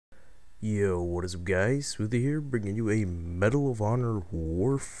Yo, what is up guys? Smoothie here, bringing you a Medal of Honor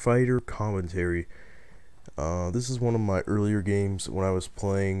Warfighter commentary. This is one of my earlier games when I was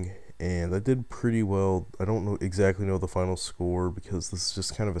playing, and I did pretty well. I don't exactly know the final score because this is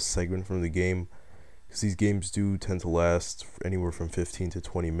just kind of a segment from the game, because these games do tend to last anywhere from 15 to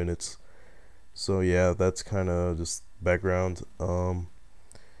 20 minutes. So yeah, that's kind of just background. And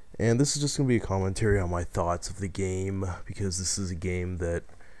this is just going to be a commentary on my thoughts of the game, because this is a game that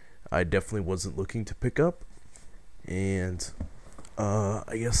I definitely wasn't looking to pick up, and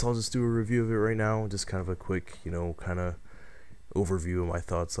I guess I'll just do a review of it right now, just kind of a quick, kind of overview of my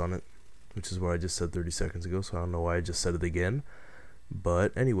thoughts on it, which is what I just said 30 seconds ago, so I don't know why I just said it again.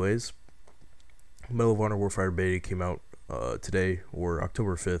 But anyways, Medal of Honor Warfighter Beta came out today, or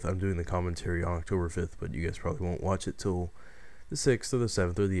October 5th. I'm doing the commentary on October 5th, but you guys probably won't watch it till the 6th or the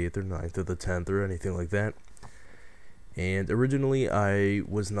 7th or the 8th or 9th or the 10th or anything like that. And originally I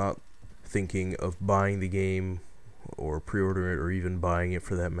was not thinking of buying the game or pre-ordering it or even buying it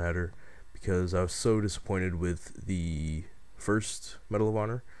for that matter, because I was so disappointed with the first Medal of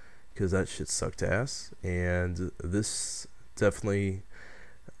Honor, because that shit sucked ass. And this definitely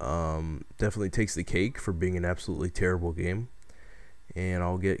takes the cake for being an absolutely terrible game, and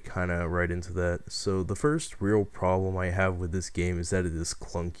I'll get kind of right into that. So the first real problem I have with this game is that it is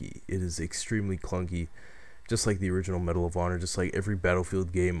clunky. It is extremely clunky, just like the original Medal of Honor, just like every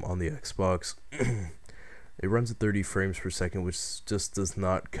Battlefield game on the Xbox. It runs at 30 frames per second, which just does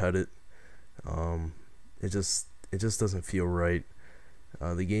not cut it. It just doesn't feel right.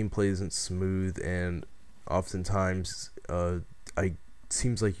 The gameplay isn't smooth, and oftentimes it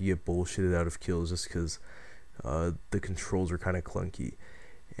seems like you get bullshitted out of kills just because the controls are kind of clunky.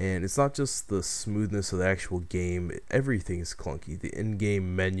 And it's not just the smoothness of the actual game, everything is clunky. The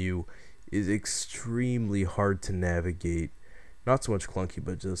in-game menu is extremely hard to navigate. Not so much clunky,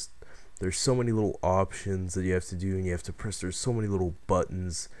 but just there's so many little options that you have to do, and you have to press. There's so many little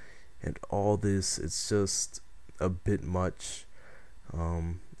buttons and all this. It's just a bit much,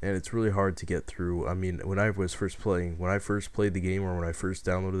 and it's really hard to get through. I mean, when I first played the game, or when I first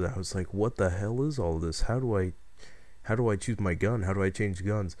downloaded it, I was like, what the hell is all this? How do I choose my gun? How do I change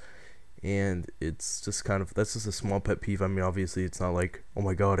guns? And it's just that's just a small pet peeve. I mean, obviously it's not like, oh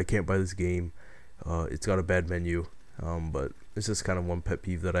my god, I can't buy this game, it's got a bad menu, but it's just kind of one pet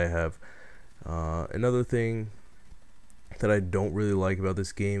peeve that I have. Another thing that I don't really like about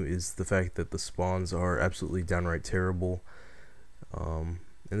this game is the fact that the spawns are absolutely downright terrible. And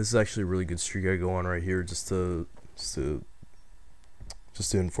this is actually a really good streak I go on right here, just to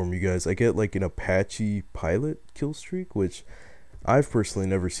inform you guys. I get like an Apache pilot kill streak, which I've personally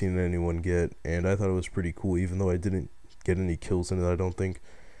never seen anyone get, and I thought it was pretty cool, even though I didn't get any kills in it, I don't think.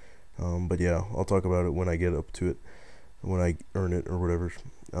 But yeah, I'll talk about it when I get up to it, when I earn it or whatever.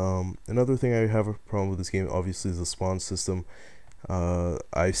 Another thing I have a problem with this game, obviously, is the spawn system.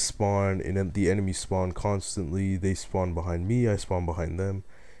 I spawn, and the enemies spawn constantly. They spawn behind me, I spawn behind them.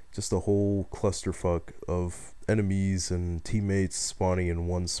 Just a whole clusterfuck of enemies and teammates spawning in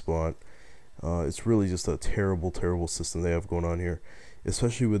one spot. It's really just a terrible system they have going on here,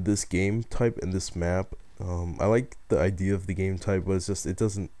 especially with this game type and this map. I like the idea of the game type, but it's just it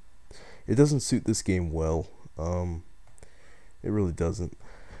doesn't suit this game well. It really doesn't.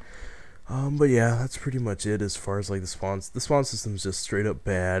 But yeah, that's pretty much it as far as like the spawn system is just straight up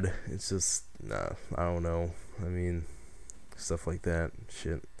bad. It's just I don't know. I mean, stuff like that.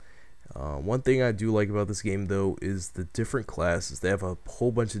 Shit. One thing I do like about this game, though, is the different classes. They have a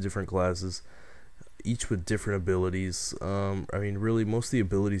whole bunch of different classes, each with different abilities. I mean, really, most of the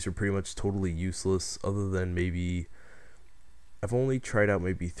abilities are pretty much totally useless, other than maybe, I've only tried out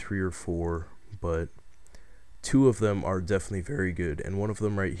maybe 3 or 4, but 2 of them are definitely very good. And one of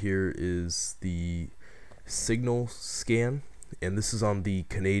them right here is the signal scan, and this is on the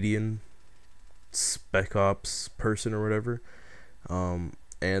Canadian Spec Ops person or whatever.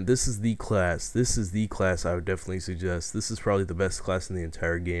 And this is the class. I would definitely suggest. This is probably the best class in the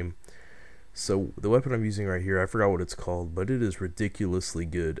entire game. So the weapon I'm using right here, I forgot what it's called, but it is ridiculously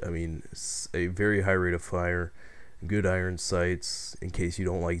good. I mean, it's a very high rate of fire, good iron sights, in case you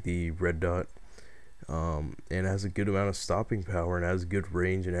don't like the red dot. And it has a good amount of stopping power, and has good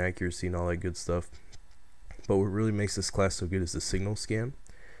range and accuracy and all that good stuff. But what really makes this class so good is the signal scan,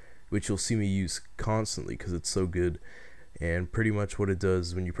 which you'll see me use constantly because it's so good. And pretty much what it does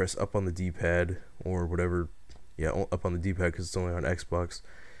is when you press up on the D-pad, or whatever, yeah, up on the D-pad because it's only on Xbox,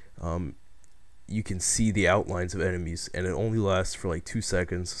 you can see the outlines of enemies, and it only lasts for like 2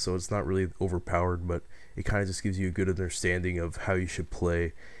 seconds, so it's not really overpowered, but it kind of just gives you a good understanding of how you should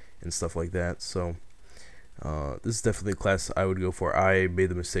play and stuff like that. So This is definitely a class I would go for. I made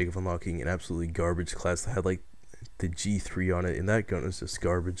the mistake of unlocking an absolutely garbage class that had like the G3 on it, and that gun is just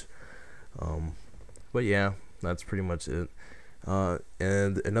garbage. But yeah, that's pretty much it.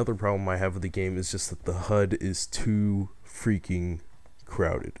 And another problem I have with the game is just that the HUD is too freaking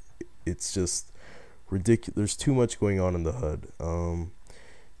crowded. It's just ridiculous. There's too much going on in the HUD.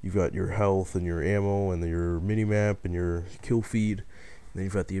 You've got your health and your ammo and your minimap and your kill feed. And then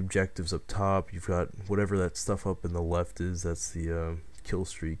you've got the objectives up top. You've got whatever that stuff up in the left is. That's the kill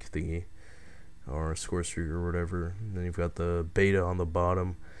streak thingy, or score streak or whatever. And then you've got the beta on the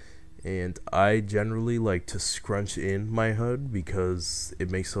bottom. And I generally like to scrunch in my HUD because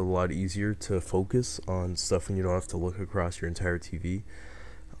it makes it a lot easier to focus on stuff when you don't have to look across your entire TV.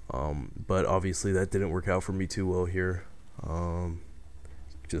 But obviously that didn't work out for me too well here,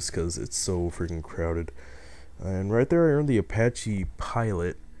 just because it's so freaking crowded. And right there I earned the Apache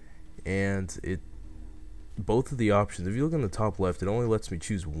Pilot, and both of the options, if you look on the top left, it only lets me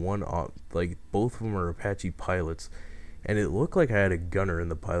choose one like both of them are Apache Pilots. And it looked like I had a gunner in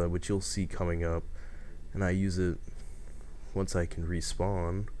the pilot, which you'll see coming up. And I use it once I can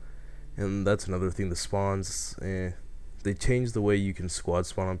respawn. And that's another thing, the spawns, they changed the way you can squad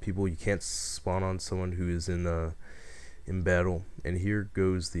spawn on people. You can't spawn on someone who is in battle. And here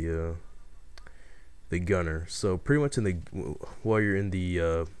goes the gunner. So pretty much while you're in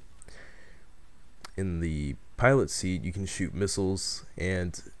the pilot seat, you can shoot missiles.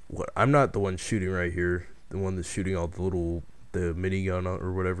 And I'm not the one shooting right here. The one that's shooting all the minigun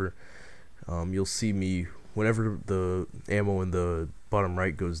or whatever. You'll see me whenever the ammo in the bottom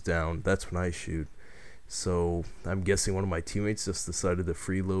right goes down. That's when I shoot. So I'm guessing one of my teammates just decided to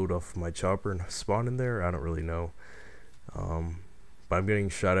freeload off my chopper and spawn in there. I don't really know. But I'm getting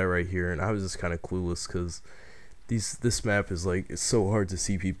shot at right here, and I was just kind of clueless because this map is like, it's so hard to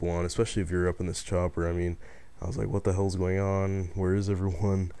see people on, especially if you're up in this chopper. I mean, I was like, what the hell's going on? Where is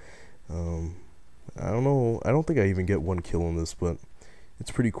everyone? I don't know. I don't think I even get one kill on this, but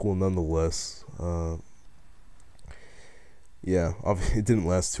it's pretty cool nonetheless. Yeah, it didn't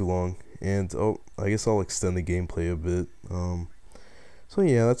last too long, and I guess I'll extend the gameplay a bit. So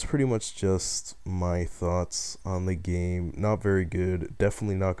yeah, that's pretty much just my thoughts on the game. Not very good.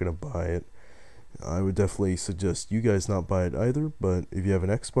 Definitely not gonna buy it. I would definitely suggest you guys not buy it either, but if you have an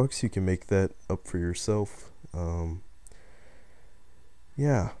Xbox, you can make that up for yourself.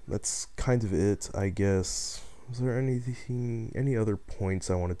 Yeah, that's kind of it, I guess. Was there any other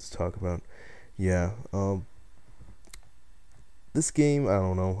points I wanted to talk about? Yeah, this game, I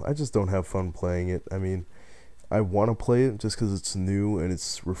don't know, I just don't have fun playing it. I mean, I want to play it just because it's new and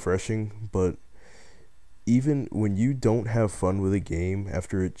it's refreshing, but even when you don't have fun with a game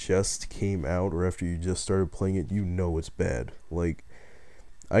after it just came out or after you just started playing it, you know it's bad. Like,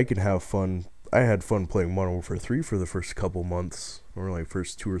 I can have fun. I had fun playing Modern Warfare 3 for the first couple months, or like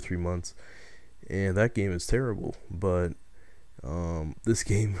first 2 or 3 months, and that game is terrible. But this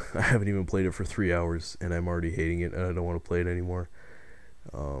game, I haven't even played it for 3 hours, and I'm already hating it, and I don't want to play it anymore.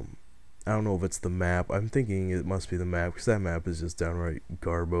 I don't know if it's the map. I'm thinking it must be the map, because that map is just downright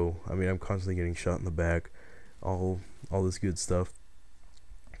garbo. I mean, I'm constantly getting shot in the back, all this good stuff.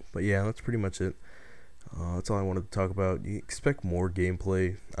 But yeah, that's pretty much it. That's all I wanted to talk about. You expect more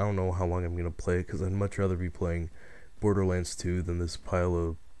gameplay. I don't know how long I'm going to play it, because I'd much rather be playing Borderlands 2 than this pile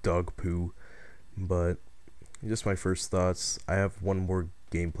of dog poo. But just my first thoughts. I have one more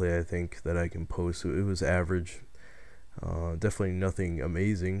gameplay, I think, that I can post. It was average. Definitely nothing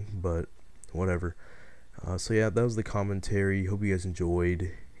amazing, but whatever. So yeah, that was the commentary. Hope you guys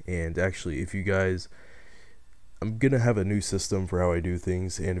enjoyed. And actually, if you guys... I'm gonna have a new system for how I do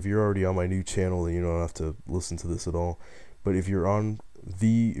things, and if you're already on my new channel, then you don't have to listen to this at all. But if you're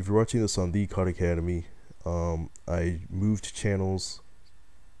watching this on the COD Academy, I moved channels.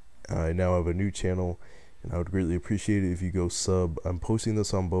 I now have a new channel, and I would greatly appreciate it if you go sub. I'm posting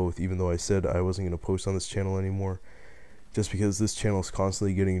this on both, even though I said I wasn't gonna post on this channel anymore, just because this channel is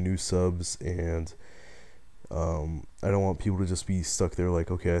constantly getting new subs, and I don't want people to just be stuck there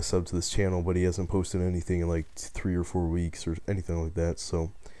like, okay, I subbed to this channel, but he hasn't posted anything in like 3 or 4 weeks or anything like that.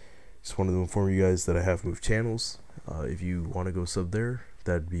 So just wanted to inform you guys that I have moved channels. If you want to go sub there,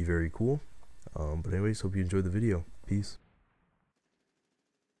 that'd be very cool. But anyways, hope you enjoyed the video. Peace.